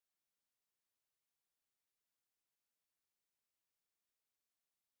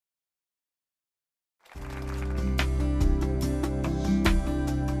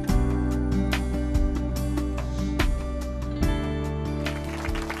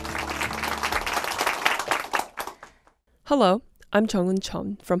Hello, I'm Jeong-Eun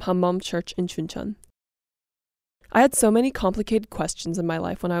Cheon from Hanmaum Church in Chuncheon. I had so many complicated questions in my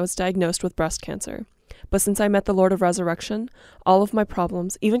life when I was diagnosed with breast cancer, but since I met the Lord of Resurrection, all of my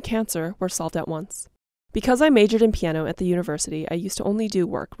problems, even cancer, were solved at once. Because I majored in piano at the university, I used to only do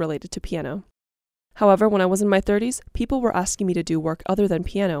work related to piano. However, when I was in my 30s, people were asking me to do work other than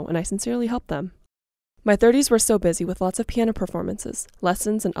piano, and I sincerely helped them. My 30s were so busy with lots of piano performances,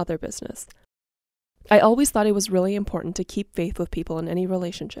 lessons, and other business. I always thought it was really important to keep faith with people in any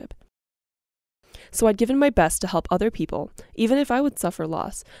relationship. So I'd given my best to help other people, even if I would suffer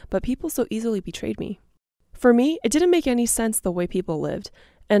loss, but people so easily betrayed me. For me, it didn't make any sense the way people lived,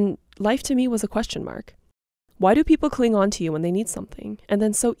 and life to me was a question mark. Why do people cling on to you when they need something, and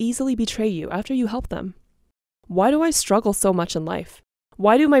then so easily betray you after you help them? Why do I struggle so much in life?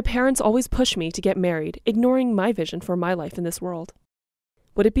 Why do my parents always push me to get married, ignoring my vision for my life in this world?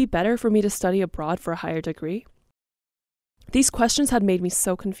 Would it be better for me to study abroad for a higher degree? These questions had made me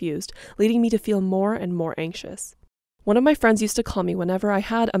so confused, leading me to feel more and more anxious. One of my friends used to call me whenever I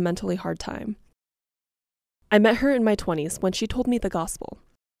had a mentally hard time. I met her in my 20s when she told me the gospel.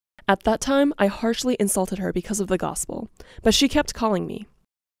 At that time, I harshly insulted her because of the gospel, but she kept calling me.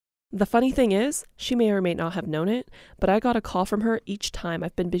 The funny thing is, she may or may not have known it, but I got a call from her each time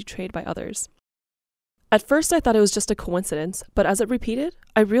I've been betrayed by others. At first, I thought it was just a coincidence, but as it repeated,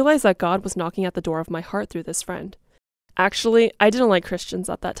 I realized that God was knocking at the door of my heart through this friend. Actually, I didn't like Christians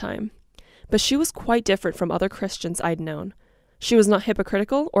at that time, but she was quite different from other Christians I'd known. She was not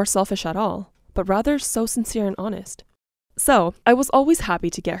hypocritical or selfish at all, but rather so sincere and honest. So, I was always happy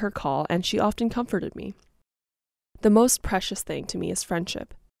to get her call, and she often comforted me. The most precious thing to me is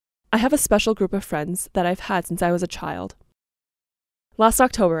friendship. I have a special group of friends that I've had since I was a child. Last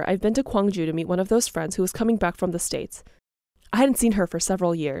October, I've been to Gwangju to meet one of those friends who was coming back from the States. I hadn't seen her for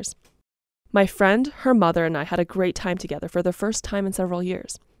several years. My friend, her mother, and I had a great time together for the first time in several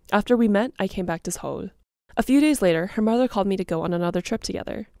years. After we met, I came back to Seoul. A few days later, her mother called me to go on another trip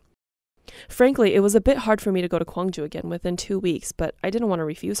together. Frankly, it was a bit hard for me to go to Gwangju again within 2 weeks, but I didn't want to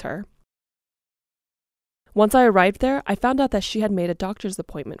refuse her. Once I arrived there, I found out that she had made a doctor's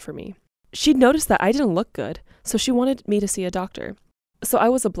appointment for me. She'd noticed that I didn't look good, so she wanted me to see a doctor. So I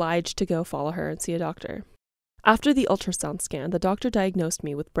was obliged to go follow her and see a doctor. After the ultrasound scan, the doctor diagnosed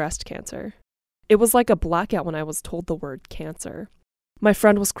me with breast cancer. It was like a blackout when I was told the word cancer. My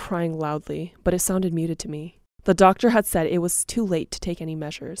friend was crying loudly, but it sounded muted to me. The doctor had said it was too late to take any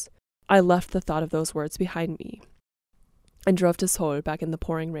measures. I left the thought of those words behind me and drove to Seoul back in the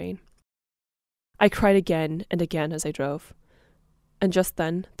pouring rain. I cried again and again as I drove. And just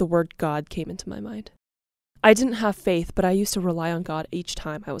then, the word God came into my mind. I didn't have faith, but I used to rely on God each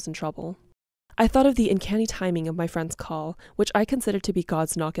time I was in trouble. I thought of the uncanny timing of my friend's call, which I considered to be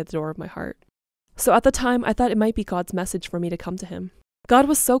God's knock at the door of my heart. So at the time, I thought it might be God's message for me to come to him. God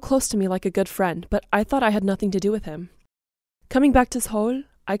was so close to me like a good friend, but I thought I had nothing to do with him. Coming back to Seoul,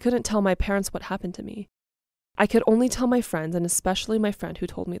 I couldn't tell my parents what happened to me. I could only tell my friends, and especially my friend who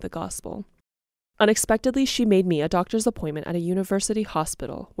told me the gospel. Unexpectedly, she made me a doctor's appointment at a university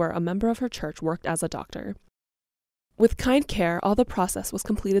hospital where a member of her church worked as a doctor. With kind care, all the process was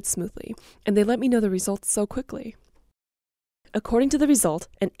completed smoothly, and they let me know the results so quickly. According to the result,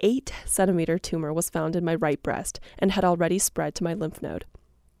 an 8-centimeter tumor was found in my right breast and had already spread to my lymph node.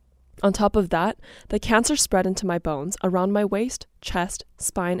 On top of that, the cancer spread into my bones around my waist, chest,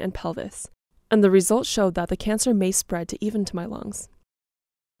 spine, and pelvis, and the results showed that the cancer may spread to even to my lungs.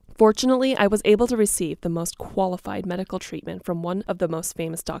 Fortunately, I was able to receive the most qualified medical treatment from one of the most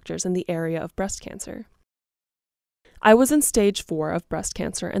famous doctors in the area of breast cancer. I was in stage 4 of breast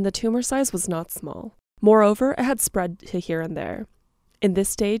cancer, and the tumor size was not small. Moreover, it had spread to here and there. In this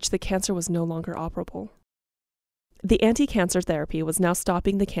stage, the cancer was no longer operable. The anti-cancer therapy was now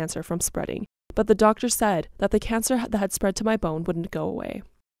stopping the cancer from spreading, but the doctor said that the cancer that had spread to my bone wouldn't go away.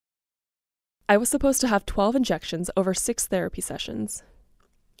 I was supposed to have 12 injections over 6 therapy sessions,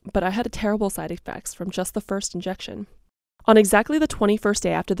 but I had terrible side effects from just the first injection. On exactly the 21st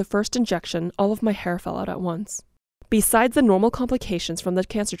day after the first injection, all of my hair fell out at once. Besides the normal complications from the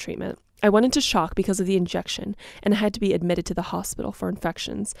cancer treatment, I went into shock because of the injection and had to be admitted to the hospital for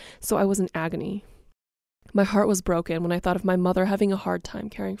infections, so I was in agony. My heart was broken when I thought of my mother having a hard time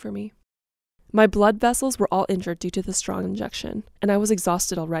caring for me. My blood vessels were all injured due to the strong injection, and I was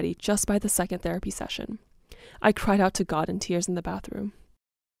exhausted already just by the second therapy session. I cried out to God in tears in the bathroom.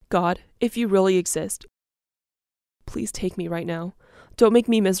 God, if you really exist, please take me right now. Don't make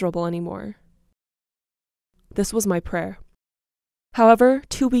me miserable anymore. This was my prayer. However,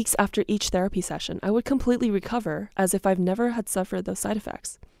 2 weeks after each therapy session, I would completely recover as if I've never had suffered those side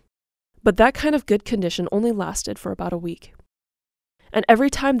effects. But that kind of good condition only lasted for about a week. And every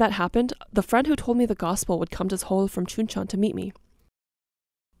time that happened, the friend who told me the gospel would come to Seoul from Chuncheon to meet me.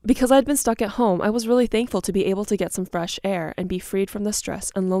 Because I'd been stuck at home, I was really thankful to be able to get some fresh air and be freed from the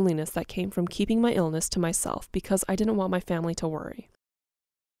stress and loneliness that came from keeping my illness to myself because I didn't want my family to worry.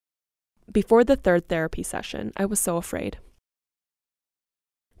 Before the third therapy session, I was so afraid.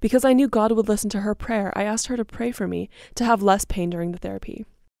 Because I knew God would listen to her prayer, I asked her to pray for me to have less pain during the therapy.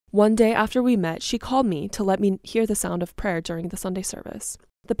 One day after we met, she called me to let me hear the sound of prayer during the Sunday service.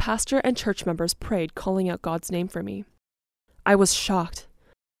 The pastor and church members prayed, calling out God's name for me. I was shocked.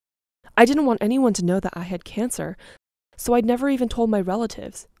 I didn't want anyone to know that I had cancer, so I'd never even told my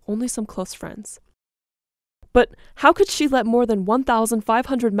relatives, only some close friends. But how could she let more than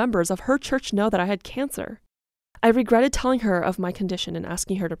 1,500 members of her church know that I had cancer? I regretted telling her of my condition and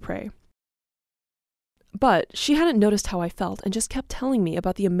asking her to pray. But she hadn't noticed how I felt and just kept telling me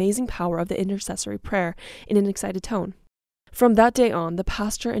about the amazing power of the intercessory prayer in an excited tone. From that day on, the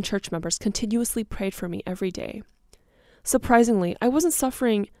pastor and church members continuously prayed for me every day. Surprisingly, I wasn't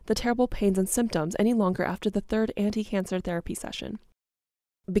suffering the terrible pains and symptoms any longer after the third anti-cancer therapy session.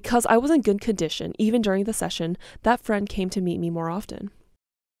 Because I was in good condition, even during the session, that friend came to meet me more often.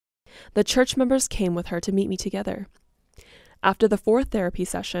 The church members came with her to meet me together. After the fourth therapy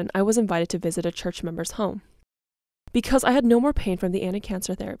session, I was invited to visit a church member's home. Because I had no more pain from the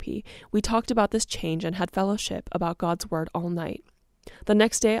anti-cancer therapy, we talked about this change and had fellowship about God's word all night. The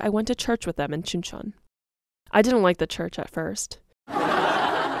next day, I went to church with them in Chuncheon. I didn't like the church at first.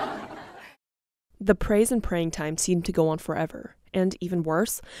 The praise and praying time seemed to go on forever. And even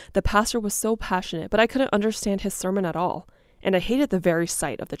worse, the pastor was so passionate, but I couldn't understand his sermon at all. And I hated the very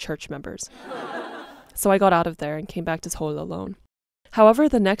sight of the church members. So I got out of there and came back to Seoul alone. However,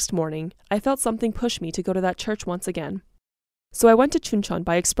 the next morning, I felt something push me to go to that church once again. So I went to Chuncheon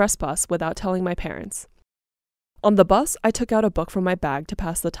by express bus without telling my parents. On the bus, I took out a book from my bag to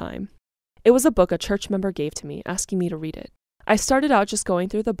pass the time. It was a book a church member gave to me, asking me to read it. I started out just going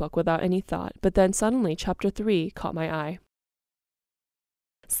through the book without any thought, but then suddenly chapter 3 caught my eye.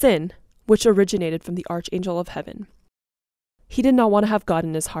 Sin, which originated from the archangel of heaven. He did not want to have God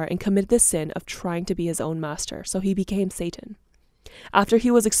in his heart and committed the sin of trying to be his own master, so he became Satan. After he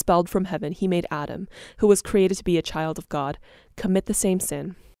was expelled from heaven, he made Adam, who was created to be a child of God, commit the same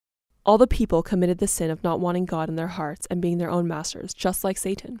sin. All the people committed the sin of not wanting God in their hearts and being their own masters, just like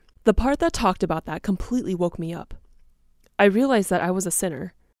Satan. The part that talked about that completely woke me up. I realized that I was a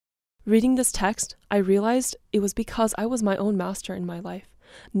sinner. Reading this text, I realized it was because I was my own master in my life,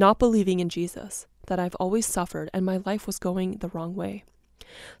 not believing in Jesus, that I've always suffered and my life was going the wrong way.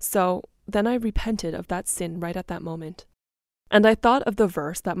 So then I repented of that sin right at that moment. And I thought of the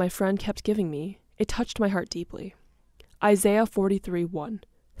verse that my friend kept giving me. It touched my heart deeply. Isaiah 43:1.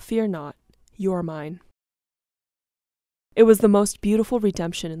 Fear not, you are mine. It was the most beautiful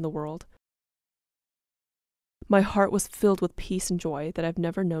redemption in the world. My heart was filled with peace and joy that I've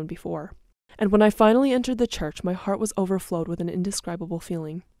never known before. And when I finally entered the church, my heart was overflowed with an indescribable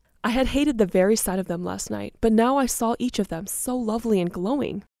feeling. I had hated the very sight of them last night, but now I saw each of them so lovely and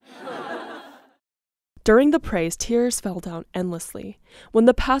glowing. During the praise, tears fell down endlessly. When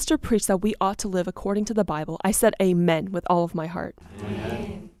the pastor preached that we ought to live according to the Bible, I said amen with all of my heart.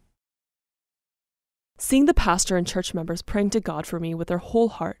 Amen. Seeing the pastor and church members praying to God for me with their whole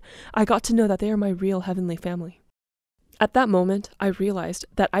heart, I got to know that they are my real heavenly family. At that moment, I realized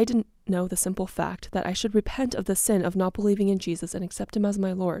that I didn't know the simple fact that I should repent of the sin of not believing in Jesus and accept him as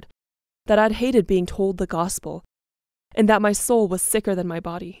my Lord, that I'd hated being told the gospel, and that my soul was sicker than my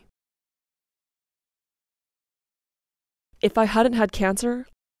body. If I hadn't had cancer,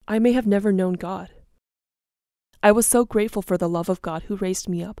 I may have never known God. I was so grateful for the love of God who raised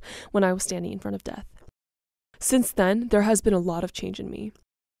me up when I was standing in front of death. Since then, there has been a lot of change in me.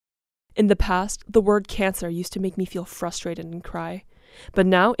 In the past, the word cancer used to make me feel frustrated and cry, but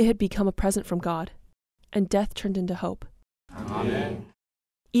now it had become a present from God, and death turned into hope. Amen.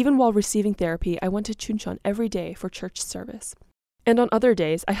 Even while receiving therapy, I went to Chuncheon every day for church service. And on other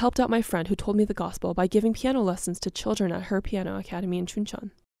days, I helped out my friend who told me the gospel by giving piano lessons to children at her piano academy in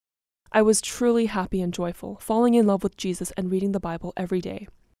Chuncheon. I was truly happy and joyful, falling in love with Jesus and reading the Bible every day.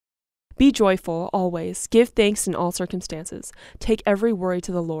 Be joyful always, give thanks in all circumstances, take every worry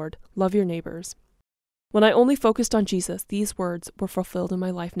to the Lord, love your neighbors. When I only focused on Jesus, these words were fulfilled in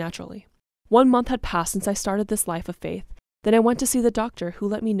my life naturally. 1 month had passed since I started this life of faith. Then I went to see the doctor who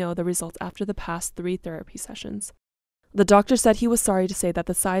let me know the results after the past 3 therapy sessions. The doctor said he was sorry to say that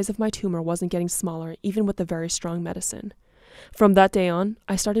the size of my tumor wasn't getting smaller even with the very strong medicine. From that day on,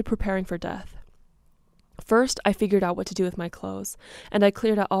 I started preparing for death. First, I figured out what to do with my clothes, and I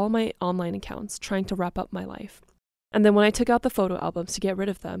cleared out all my online accounts, trying to wrap up my life. And then when I took out the photo albums to get rid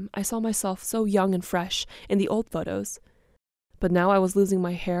of them, I saw myself so young and fresh in the old photos. But now I was losing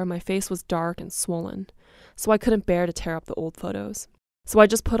my hair, my face was dark and swollen, so I couldn't bear to tear up the old photos. So I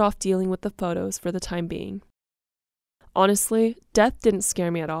just put off dealing with the photos for the time being. Honestly, death didn't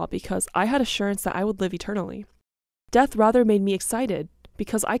scare me at all because I had assurance that I would live eternally. Death rather made me excited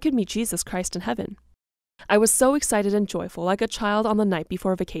because I could meet Jesus Christ in heaven. I was so excited and joyful, like a child on the night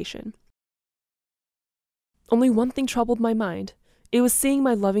before vacation. Only one thing troubled my mind. It was seeing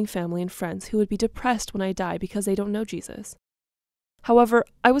my loving family and friends who would be depressed when I die because they don't know Jesus. However,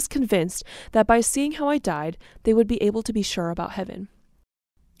 I was convinced that by seeing how I died, they would be able to be sure about heaven.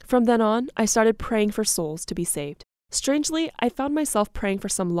 From then on, I started praying for souls to be saved. Strangely, I found myself praying for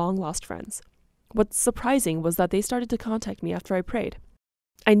some long-lost friends. What's surprising was that they started to contact me after I prayed.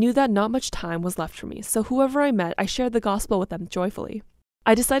 I knew that not much time was left for me, so whoever I met, I shared the gospel with them joyfully.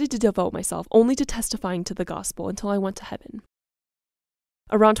 I decided to devote myself only to testifying to the gospel until I went to heaven.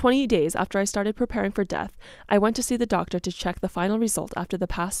 Around 20 days after I started preparing for death, I went to see the doctor to check the final result after the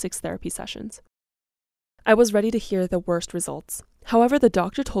past 6 therapy sessions. I was ready to hear the worst results. However, the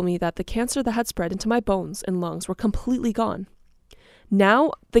doctor told me that the cancer that had spread into my bones and lungs were completely gone.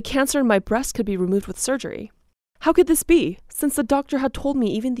 Now, the cancer in my breast could be removed with surgery. How could this be, since the doctor had told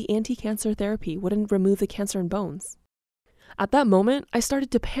me even the anti-cancer therapy wouldn't remove the cancer in bones? At that moment, I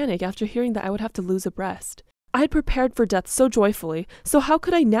started to panic after hearing that I would have to lose a breast. I had prepared for death so joyfully, so how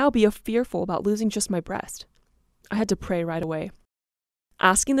could I now be fearful about losing just my breast? I had to pray right away.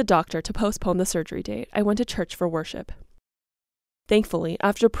 Asking the doctor to postpone the surgery date, I went to church for worship. Thankfully,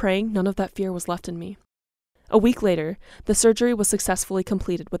 after praying, none of that fear was left in me. A week later, the surgery was successfully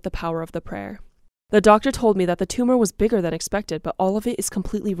completed with the power of the prayer. The doctor told me that the tumor was bigger than expected, but all of it is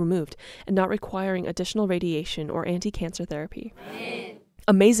completely removed and not requiring additional radiation or anti-cancer therapy. Amen.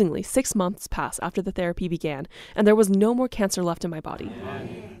 Amazingly, 6 months passed after the therapy began, and there was no more cancer left in my body.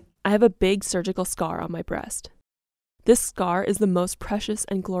 Amen. I have a big surgical scar on my breast. This scar is the most precious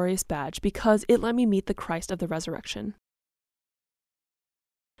and glorious badge because it let me meet the Christ of the resurrection.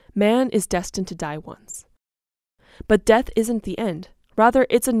 Man is destined to die once. But death isn't the end. Rather,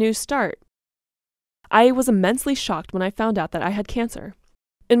 it's a new start. I was immensely shocked when I found out that I had cancer.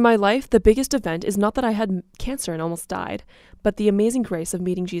 In my life, the biggest event is not that I had cancer and almost died, but the amazing grace of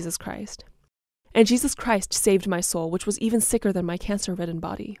meeting Jesus Christ. And Jesus Christ saved my soul, which was even sicker than my cancer-ridden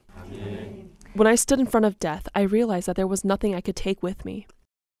body. Amen. When I stood in front of death, I realized that there was nothing I could take with me.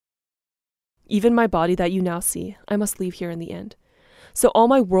 Even my body that you now see, I must leave here in the end. So all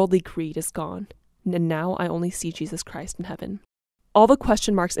my worldly greed is gone, and now I only see Jesus Christ in heaven. All the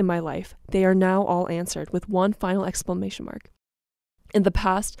question marks in my life, they are now all answered with one final exclamation mark. In the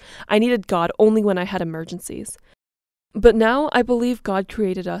past, I needed God only when I had emergencies. But now I believe God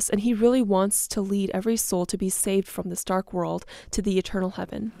created us, and He really wants to lead every soul to be saved from this dark world to the eternal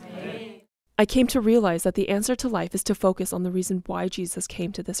heaven. Amen. I came to realize that the answer to life is to focus on the reason why Jesus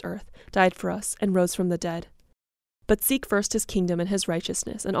came to this earth, died for us, and rose from the dead. But seek first His kingdom and His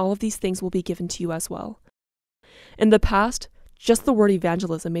righteousness, and all of these things will be given to you as well. In the past, just the word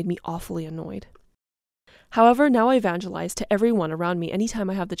evangelism made me awfully annoyed. However, now I evangelize to everyone around me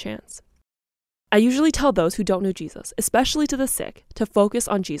anytime I have the chance. I usually tell those who don't know Jesus, especially to the sick, to focus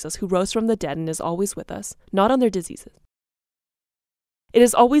on Jesus who rose from the dead and is always with us, not on their diseases. It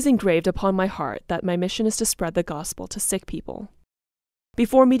is always engraved upon my heart that my mission is to spread the gospel to sick people.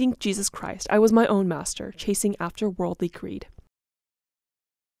 Before meeting Jesus Christ, I was my own master, chasing after worldly greed.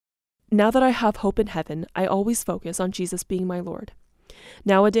 Now that I have hope in heaven, I always focus on Jesus being my Lord.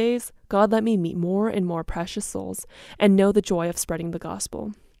 Nowadays, God let me meet more and more precious souls and know the joy of spreading the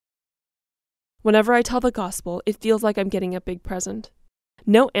gospel. Whenever I tell the gospel, it feels like I'm getting a big present.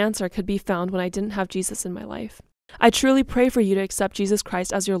 No answer could be found when I didn't have Jesus in my life. I truly pray for you to accept Jesus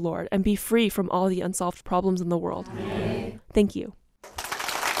Christ as your Lord and be free from all the unsolved problems in the world. Amen. Thank you.